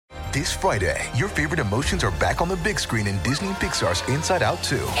This Friday, your favorite emotions are back on the big screen in Disney and Pixar's Inside Out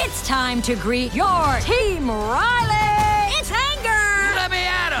 2. It's time to greet your Team Riley. It's anger. Let me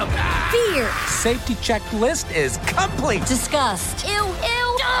at him. Fear. Safety checklist is complete. Disgust. Ew.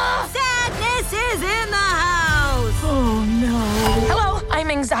 Sadness is in the house. Oh, no. Hello, I'm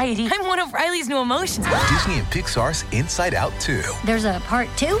anxiety. I'm one of Riley's new emotions. Disney and Pixar's Inside Out 2. There's a part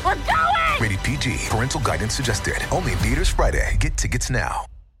 2? We're going! Rated PG. Parental guidance suggested. Only in theaters Friday. Get tickets now.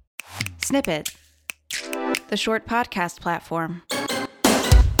 Snippet, the short podcast platform. Boy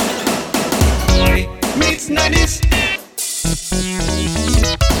Meets 90s.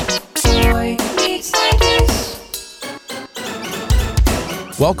 Boy Meets 90s.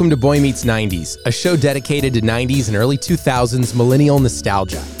 Welcome to Boy Meets 90s, a show dedicated to 90s and early 2000s millennial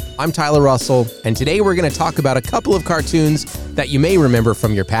nostalgia. I'm Tyler Russell, and today we're going to talk about a couple of cartoons that you may remember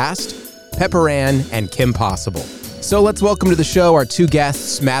from your past, Pepper Ann and Kim Possible. So let's welcome to the show our two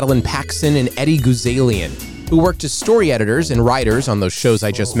guests, Madeline Paxson and Eddie Guzalian, who worked as story editors and writers on those shows I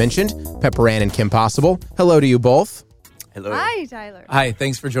just mentioned, Pepper Ann and Kim Possible. Hello to you both. Hello. Hi, Tyler. Hi,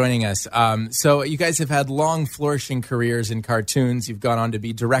 thanks for joining us. So you guys have had long, flourishing careers in cartoons. You've gone on to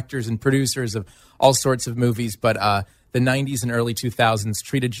be directors and producers of all sorts of movies, but the 90s and early 2000s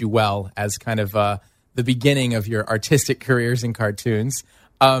treated you well as kind of the beginning of your artistic careers in cartoons.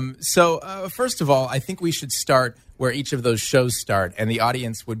 So first of all, I think we should start where each of those shows start, and the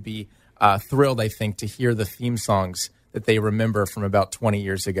audience would be thrilled, I think, to hear the theme songs that they remember from about 20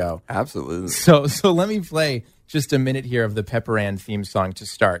 years ago. Absolutely. So let me play just a minute here of the Pepper Ann theme song to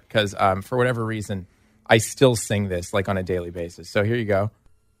start, because for whatever reason, I still sing this like on a daily basis. So here you go.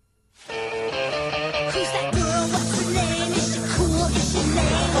 Who's that girl? What's her name? Is she cool? Is she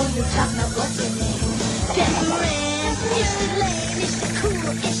lame? Oh, you're talking about what's her name? Pepper Ann. Is she lame? Is she cool?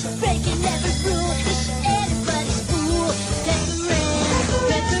 Is she breaking every rule? Is she anybody's fool?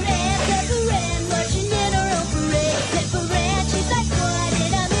 Pepper Ann, marching in her own parade. Pepper Ann, she's like one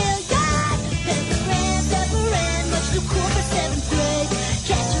in a million. Pepper Ann, much too cool for 7th grade.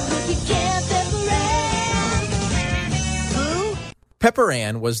 Catch her if you can, Pepper Ann. Who? Pepper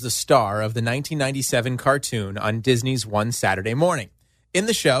Ann was the star of the 1997 cartoon on Disney's One Saturday Morning. In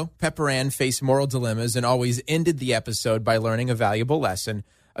the show, Pepper Ann faced moral dilemmas and always ended the episode by learning a valuable lesson.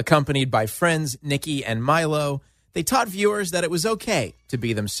 Accompanied by friends Nikki and Milo, they taught viewers that it was okay to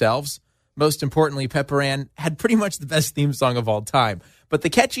be themselves. Most importantly, Pepper Ann had pretty much the best theme song of all time. But the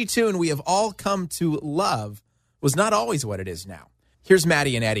catchy tune we have all come to love was not always what it is now. Here's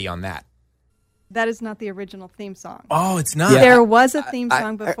Maddie and Eddie on that. That is not the original theme song. Oh, it's not? There was a theme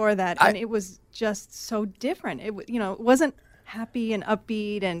song before that, and it was just so different. It wasn't happy and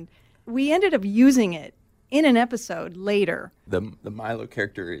upbeat, and we ended up using it in an episode later. The Milo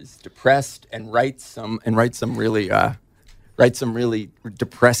character is depressed and writes some really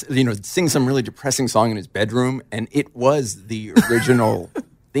depressed, sings some really depressing song in his bedroom, and it was the original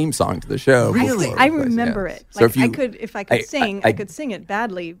theme song to the show. Really? I remember it. So if I could sing, I could sing it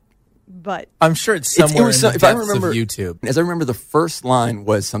badly, but I'm sure it's somewhere in the depths of YouTube. As I remember, the first line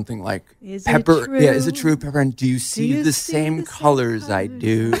was something like, Is Pepper, it true? Yeah, is it true, Pepper? And do you see the same colors I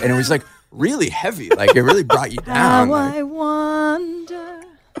do? And it was like really heavy. Like it really brought you down. how like, I wonder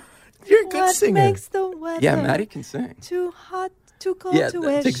You're a good what singer. makes the weather yeah, Maddie can sing. too hot, too cold Yeah, to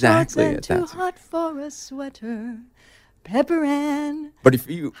wear that's exactly shorts and it. too hot for a sweater. Pepper Ann. But if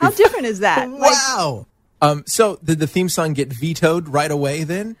you, How different is that? Wow. So did the theme song get vetoed right away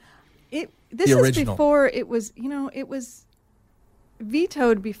then? This The is original. before it was, it was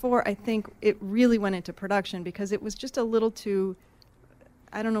vetoed before I think it really went into production because it was just a little too,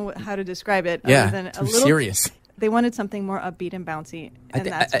 I don't know how to describe it. Yeah, other than too a little, serious. They wanted something more upbeat and bouncy. And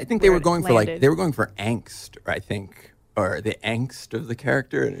that's I think they where were it going landed. for angst, I think, or the angst of the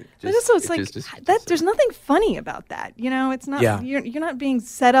character. And But also, it's like there's nothing funny about that. It's not. Yeah. You're not being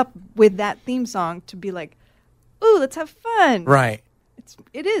set up with that theme song to be like, ooh, let's have fun. Right.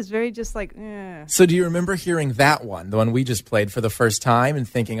 It is very just like. Eh. So do you remember hearing that one, the one we just played for the first time, and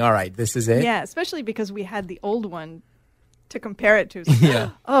thinking, all right, this is it? Yeah, especially because we had the old one to compare it to. So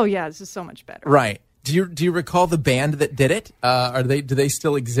Yeah. Oh yeah, this is so much better. Right. Do you recall the band that did it? Do they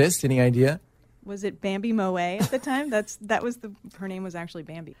still exist? Any idea? Was it Bambi Moe at the time? Her name was actually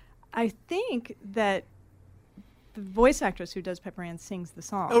Bambi. I think that the voice actress who does Pepper Ann sings the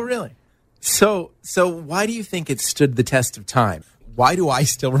song. Oh, really? So why do you think it stood the test of time? Why do I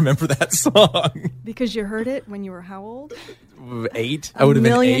still remember that song? Because you heard it when you were how old? 8? I would have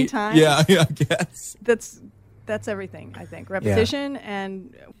been 8. A million times? Yeah, I guess. That's everything, I think. Repetition,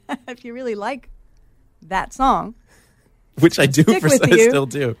 and if you really like that song, which I do, stick with I you. still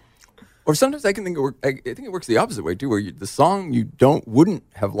do. Or sometimes I think it works the opposite way too, where the song you wouldn't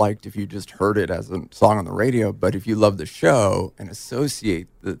have liked if you just heard it as a song on the radio, but if you love the show and associate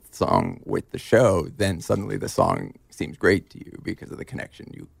the song with the show, then suddenly the song seems great to you because of the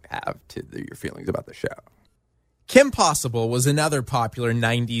connection you have to your feelings about the show. Kim Possible was another popular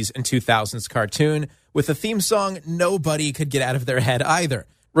 90s and 2000s cartoon with a theme song nobody could get out of their head either.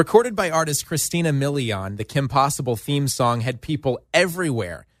 Recorded by artist Christina Milian, the Kim Possible theme song had people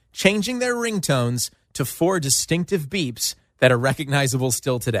everywhere changing their ringtones to 4 distinctive beeps that are recognizable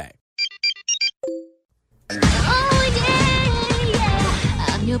still today. Oh, yeah.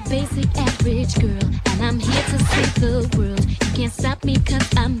 I'm your basic average girl, and I'm here to save the world. You can't stop me because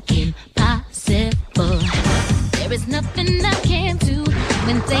I'm Kim Possible. There is nothing I can do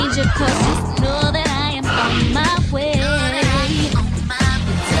when danger comes. Know that I am on my way. It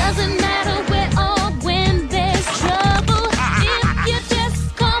doesn't matter where or when there's trouble. If you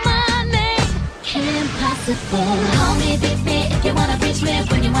just call my name, Kim Possible. Call me, beat me if you wanna reach me.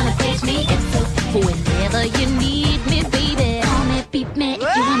 When you wanna page me, it's so. Whenever you need me, baby. Call me, beat me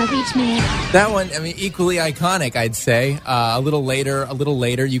if you wanna reach me. That one, I mean, equally iconic, I'd say. A little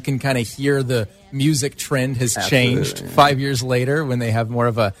later, you can kind of hear the music trend has changed 5 years later when they have more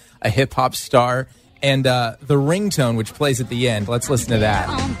of a hip-hop star. And the ringtone, which plays at the end, let's listen to that.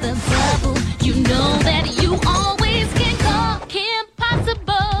 On the bubble, you know that you always can call Kim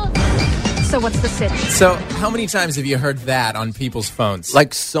Possible. So what's the sit? So how many times have you heard that on people's phones?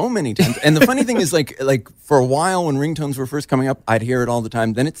 Like so many times. And the funny thing is, like for a while when ringtones were first coming up, I'd hear it all the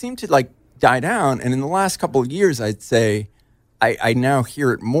time. Then it seemed to like die down. And in the last couple of years, I'd say I now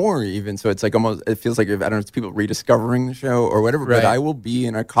hear it more even. So it's like almost, it feels like, I don't know, it's people rediscovering the show or whatever. Right. But I will be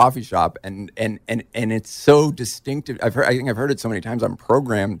in a coffee shop and it's so distinctive. I think I've heard it so many times, I'm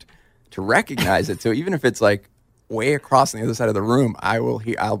programmed to recognize it. So even if it's like way across on the other side of the room,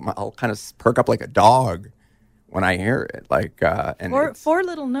 I'll kind of perk up like a dog when I hear it. Like, and four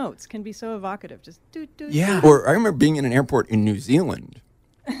little notes can be so evocative. Just do. Yeah. Or I remember being in an airport in New Zealand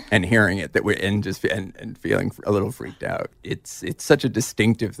and hearing it and feeling a little freaked out. It's such a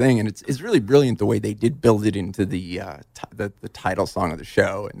distinctive thing, and it's really brilliant the way they did build it into the title song of the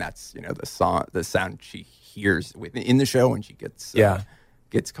show, and that's the sound she hears in the show when she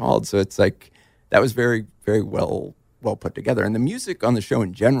gets called. So it's like that was very, very well put together, and the music on the show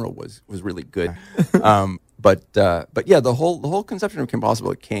in general was really good. But yeah, the whole conception of Kim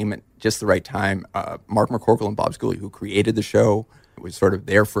Possible, it came at just the right time. Mark McCorkle and Bob Schooley, who created the show, it was sort of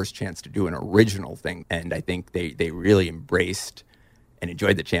their first chance to do an original thing, and I think they really embraced and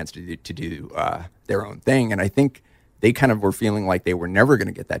enjoyed the chance to do their own thing. And I think they kind of were feeling like they were never going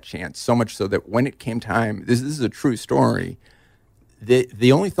to get that chance, so much so that when it came time, this is a true story,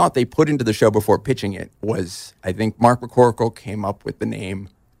 the only thought they put into the show before pitching it was, I think Mark McCorkle came up with the name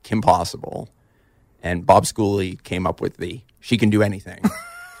Kim Possible, and Bob Schooley came up with the She Can Do Anything.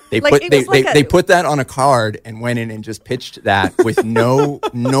 They put that on a card and went in and just pitched that with no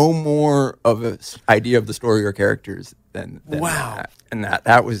more of an idea of the story or characters than wow. that. And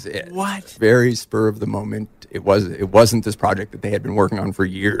that was it. What? Very spur of the moment. It wasn't this project that they had been working on for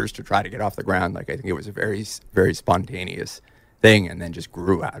years to try to get off the ground. Like, I think it was a very, very spontaneous thing, and then just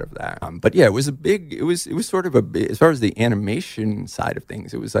grew out of that. But yeah, it was sort of as far as the animation side of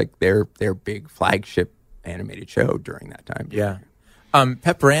things, it was like their big flagship animated show during that time. Yeah.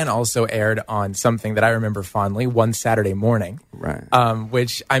 Pepper Ann also aired on something that I remember fondly, One Saturday Morning, right?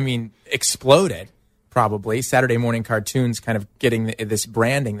 Which, I mean, exploded, probably. Saturday morning cartoons kind of getting this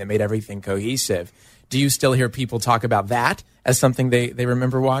branding that made everything cohesive. Do you still hear people talk about that as something they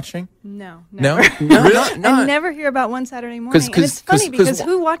remember watching? No. No? I never hear about One Saturday Morning. And it's funny because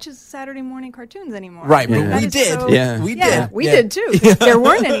who watches Saturday morning cartoons anymore? Right, but yeah. we did. So, we did. We did too. There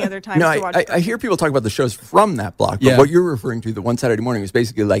weren't any other times to watch. I hear people talk about the shows from that block, but what you're referring to, the One Saturday Morning, was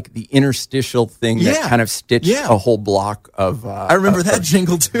basically like the interstitial thing that kind of stitched a whole block of. I remember that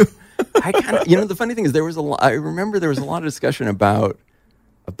jingle too. I kind of, the funny thing is, I remember there was a lot of discussion about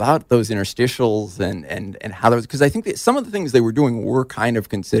those interstitials and how those, because I think that some of the things they were doing were kind of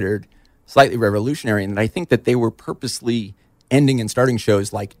considered slightly revolutionary, and I think that they were purposely ending and starting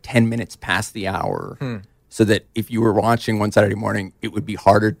shows like 10 minutes past the hour, so that if you were watching One Saturday Morning, it would be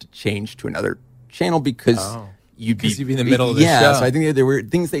harder to change to another channel because you'd be in the middle of the show. Yeah, so I think there were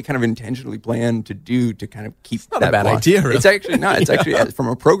things they kind of intentionally planned to do to kind of keep it's not that a bad block. idea, really. It's actually not. It's actually, from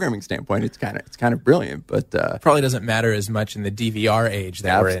a programming standpoint, it's kind of brilliant. But probably doesn't matter as much in the DVR age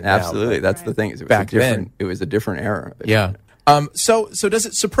that we're in now. Absolutely, that's the thing. It was a different era. Yeah. So does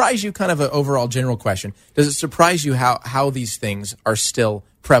it surprise you, kind of an overall general question, does it surprise you how these things are still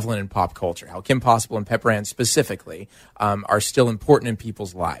prevalent in pop culture, how Kim Possible and Pepper Ann specifically are still important in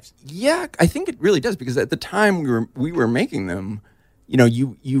people's lives. Yeah, I think it really does, because at the time we were making them,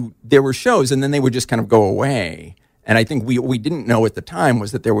 there were shows and then they would just kind of go away. And I think we didn't know at the time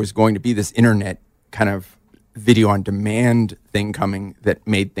was that there was going to be this internet kind of video on demand thing coming that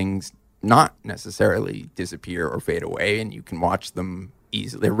made things not necessarily disappear or fade away, and you can watch them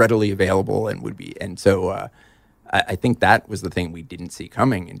easily. They're readily available and so I think that was the thing we didn't see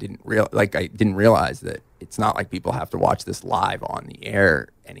coming and I didn't realize that it's not like people have to watch this live on the air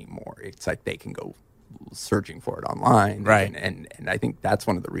anymore. It's like they can go searching for it online. Right. And I think that's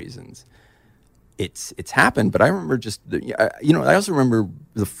one of the reasons it's happened. But I remember I also remember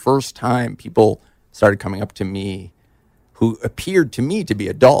the first time people started coming up to me who appeared to me to be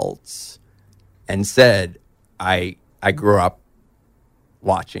adults and said, I grew up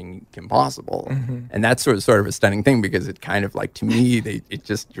watching Kim Possible. Mm-hmm. And that's sort of a stunning thing, because it kind of like, to me,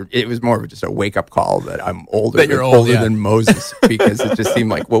 it was more of just a wake up call that I'm older than Moses, because it just seemed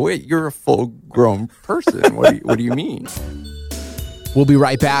like, well, wait, you're a full grown person. What do you mean? We'll be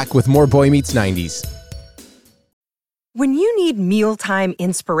right back with more Boy Meets 90s. When you need mealtime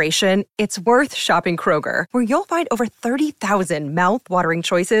inspiration, it's worth shopping Kroger, where you'll find over 30,000 mouth-watering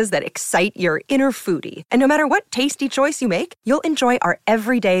choices that excite your inner foodie. And no matter what tasty choice you make, you'll enjoy our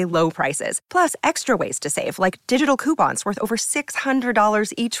everyday low prices, plus extra ways to save, like digital coupons worth over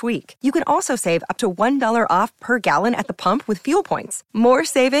 $600 each week. You can also save up to $1 off per gallon at the pump with fuel points. More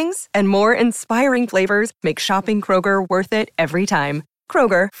savings and more inspiring flavors make shopping Kroger worth it every time.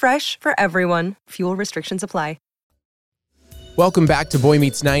 Kroger, fresh for everyone. Fuel restrictions apply. Welcome back to Boy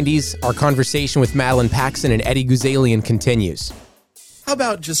Meets 90s. Our conversation with Madeline Paxson and Eddie Guzalian continues. How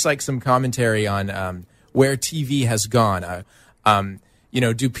about just like some commentary on where TV has gone?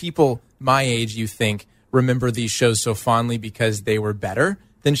 Do people my age, you think, remember these shows so fondly because they were better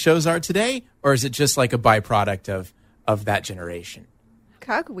than shows are today? Or is it just like a byproduct of that generation?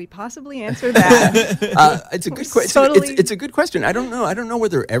 How could we possibly answer that? It's a good question. It's a good question. I don't know. I don't know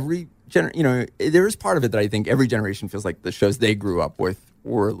whether every there is part of it that I think every generation feels like the shows they grew up with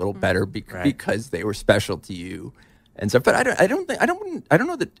were a little better because they were special to you and stuff. But I don't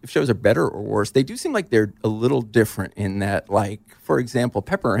know that if shows are better or worse. They do seem like they're a little different in that, like, for example,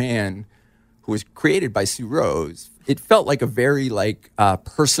 Pepper Ann, who was created by Sue Rose, it felt like a very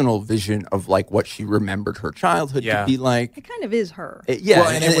personal vision of like what she remembered her childhood to be like. It kind of is her.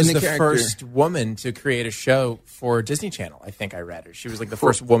 And it was the first woman to create a show for Disney Channel. I think I read her. She was like the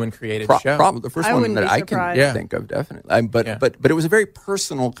first woman created show. Probably the first one that I can think of, definitely. But it was a very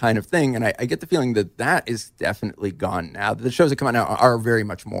personal kind of thing, and I get the feeling that is definitely gone now. The shows that come out now are very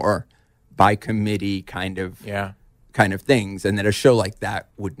much more by committee kind of things, and that a show like that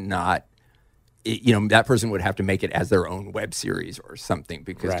would not. That person would have to make it as their own web series or something,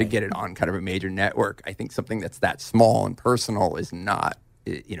 because to get it on kind of a major network, I think something that's that small and personal is not,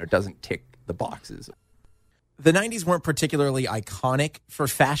 doesn't tick the boxes. The 90s weren't particularly iconic for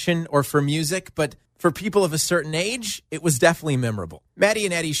fashion or for music, but for people of a certain age, it was definitely memorable. Maddie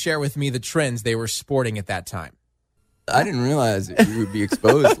and Eddie share with me the trends they were sporting at that time. I didn't realize that you would be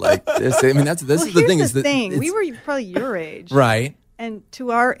exposed like this. I mean, this is the thing. Here's the thing. We were probably your age. Right. And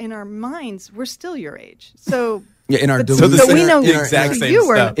in our minds, we're still your age. So in our deluded, so we know exact same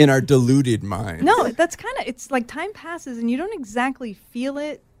stuff. In our deluded mind. No, that's kind of, it's like time passes and you don't exactly feel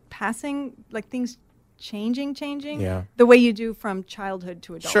it passing, like things changing. Yeah. The way you do from childhood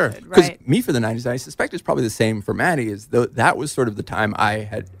to adulthood. Sure. Because me for the 90s, I suspect it's probably the same for Maddie. That was sort of the time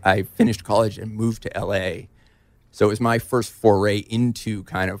I finished college and moved to LA. So it was my first foray into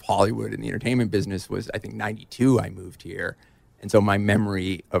kind of Hollywood and the entertainment business was, I think, 92 I moved here. And so my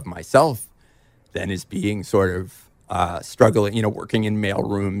memory of myself then is being sort of struggling, working in mail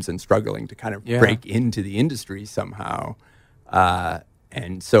rooms and struggling to kind of break into the industry somehow.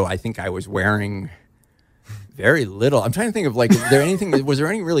 And so I think I was wearing very little. I'm trying to think of was there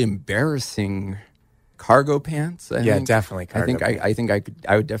any really embarrassing cargo pants? Definitely cargo pants.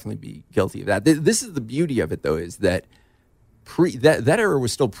 I would definitely be guilty of that. This is the beauty of it, though, is that that era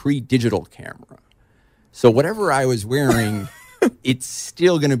was still pre-digital camera. So whatever I was wearing, it's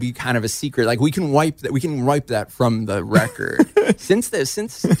still going to be kind of a secret. Like we can wipe that from the record. Since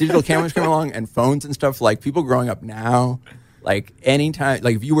digital cameras come along and phones and stuff, like people growing up now, like anytime,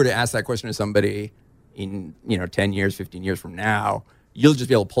 like if you were to ask that question to somebody in 10 years, 15 years from now, you'll just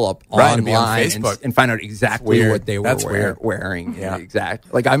be able to pull up online and find out exactly what they were wearing. Yeah.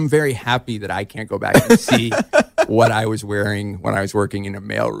 Exact. Like I'm very happy that I can't go back and see what I was wearing when I was working in a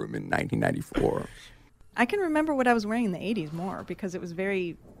mailroom in 1994. I can remember what I was wearing in the 80s more because it was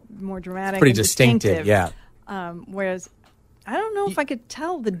very more dramatic. It's pretty distinctive, yeah. Whereas I don't know if I could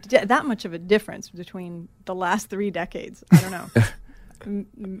tell that much of a difference between the last 3 decades. I don't know.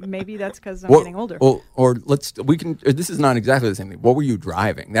 Maybe that's because I'm getting older. This is not exactly the same thing. What were you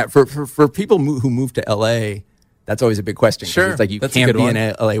driving? That for people who move to LA, that's always a big question. Sure. It's like you can't be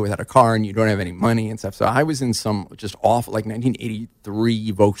in LA without a car and you don't have any money and stuff. So I was in some just awful, like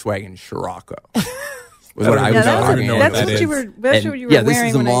 1983 Volkswagen Scirocco. Was what I was driving. That's what you were wearing. Yeah, this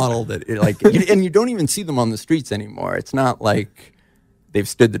is a model that and you don't even see them on the streets anymore. It's not like they've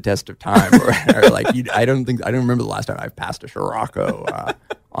stood the test of time, or like I don't remember the last time I've passed a Scirocco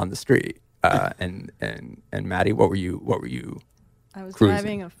on the street. And Maddie, what were you? I was cruising?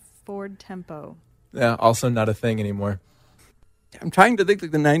 driving a Ford Tempo. Yeah, also not a thing anymore. I'm trying to think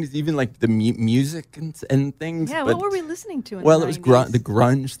like the 90s, even like the music and things. Yeah, but, what were we listening to in well, the 90s? it was the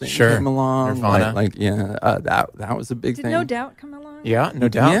grunge thing came along. Nirvana. That was a big thing. Did No Doubt come along? Yeah, No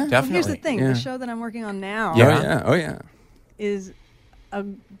Doubt, Yeah. definitely. Well, here's the thing. The show that I'm working on now Oh, yeah. is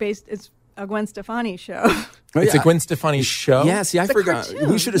it's a Gwen Stefani show. It's a Gwen Stefani show? Yeah, see, I forgot.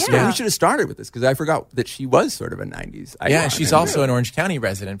 We should have started with this because I forgot that she was sort of a 90s icon. Yeah, she's also an Orange County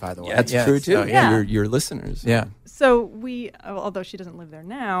resident, by the way. Yeah, that's true, too. So, yeah. Your listeners. Yeah. So although she doesn't live there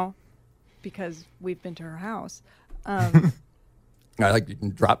now because we've been to her house. I like you can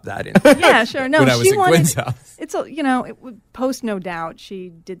drop that in. Yeah, sure. No, when I was she at wanted, Gwen's house. It's post No Doubt. She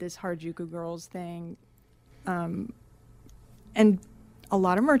did this Harajuku Girls thing, and a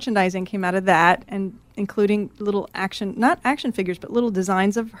lot of merchandising came out of that, and including little not action figures, but little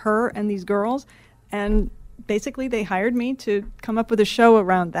designs of her and these girls, and basically they hired me to come up with a show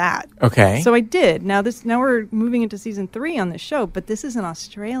around that. Okay. So I did. Now we're moving into season 3 on this show, but this is in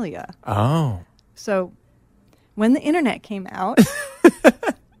Australia. Oh. So when the internet came out,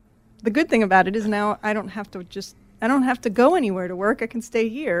 the good thing about it is now I don't have to go anywhere to work. I can stay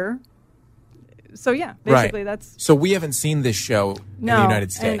here. So yeah, basically that's. So we haven't seen this show in the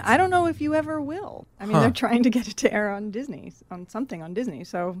United States. And I don't know if you ever will. I mean, they're trying to get it to air on Disney, on Disney.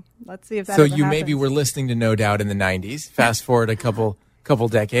 So let's see if that. So ever you happens. maybe were listening to No Doubt in the 90s. Fast forward a couple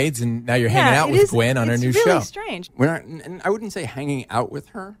decades, and now you're hanging out with Gwen on her new show. It's really strange. We're not, and I wouldn't say hanging out with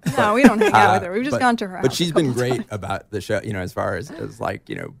her. No, we don't hang out with her. We've just gone to her house. But she's been great about the show, as far as like,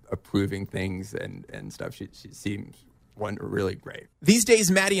 approving things and stuff. She seems really great. These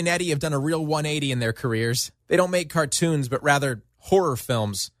days, Maddie and Eddie have done a real 180 in their careers. They don't make cartoons, but rather horror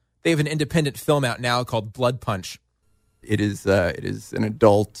films. They have an independent film out now called Blood Punch. It is an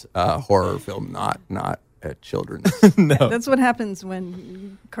adult horror film, not a children's. No. That's what happens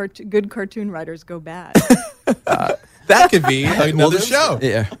when good cartoon writers go bad. That could be another show.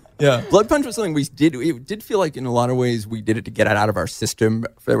 Yeah. Yeah. Blood Punch was something we did. It did feel like in a lot of ways we did it to get it out of our system.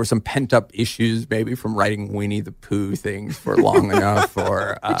 There were some pent up issues, maybe from writing Winnie the Pooh things for long enough.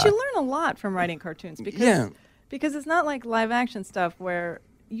 But you learn a lot from writing cartoons because it's not like live action stuff where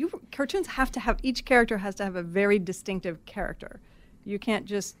cartoons have to have, each character has to have a very distinctive character. You can't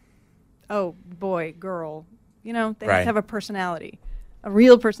just, boy, girl. They have to have a personality, a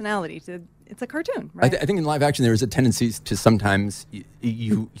real personality. It's a cartoon, right? I think in live action there is a tendency to sometimes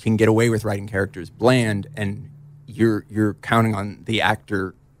you can get away with writing characters bland, and you're counting on the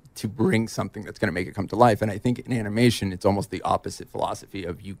actor to bring something that's going to make it come to life. And I think in animation it's almost the opposite philosophy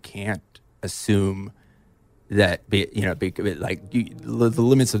of you can't assume that the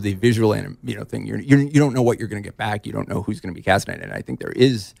limits of the visual thing. You don't know what you're going to get back. You don't know who's going to be cast in it. And I think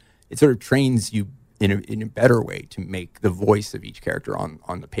it sort of trains you in a better way to make the voice of each character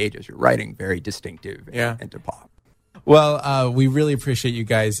on the page as you're writing very distinctive and to pop. Well, we really appreciate you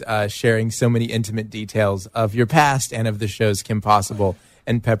guys sharing so many intimate details of your past and of the shows Kim Possible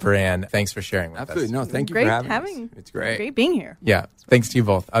and Pepper Ann. Thanks for sharing with us. Absolutely. No, thank you for having us. It's great. Great being here. Yeah. Thanks to you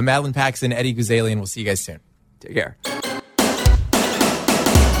both. Madeline Paxson, Eddie Guzalian. We'll see you guys soon. Take care. Boy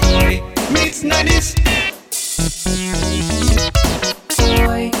Meets 90s.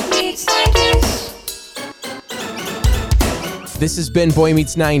 Boy Meets 90s. This has been Boy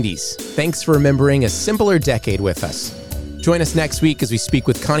Meets 90s. Thanks for remembering a simpler decade with us. Join us next week as we speak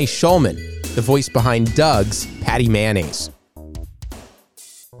with Connie Shulman, the voice behind Doug's Patty Mayonnaise.